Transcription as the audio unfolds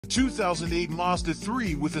2008 Mazda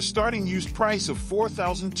 3 with a starting used price of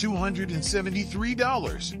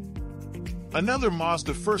 $4,273. Another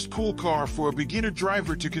Mazda first cool car for a beginner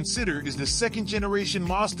driver to consider is the second-generation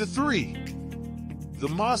Mazda 3. The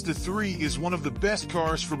Mazda 3 is one of the best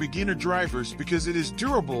cars for beginner drivers because it is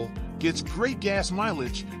durable, gets great gas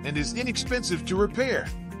mileage, and is inexpensive to repair.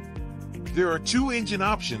 There are two engine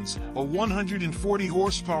options, a 140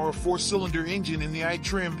 horsepower four-cylinder engine in the I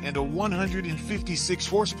trim and a 156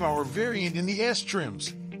 horsepower variant in the S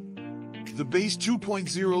trims. The base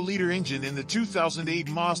 2.0-liter engine in the 2008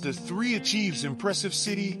 Mazda 3 achieves impressive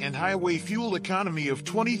city and highway fuel economy of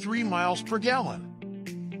 23 miles per gallon.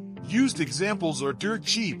 Used examples are dirt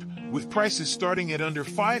cheap, with prices starting at under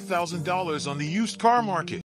 $5,000 on the used car market.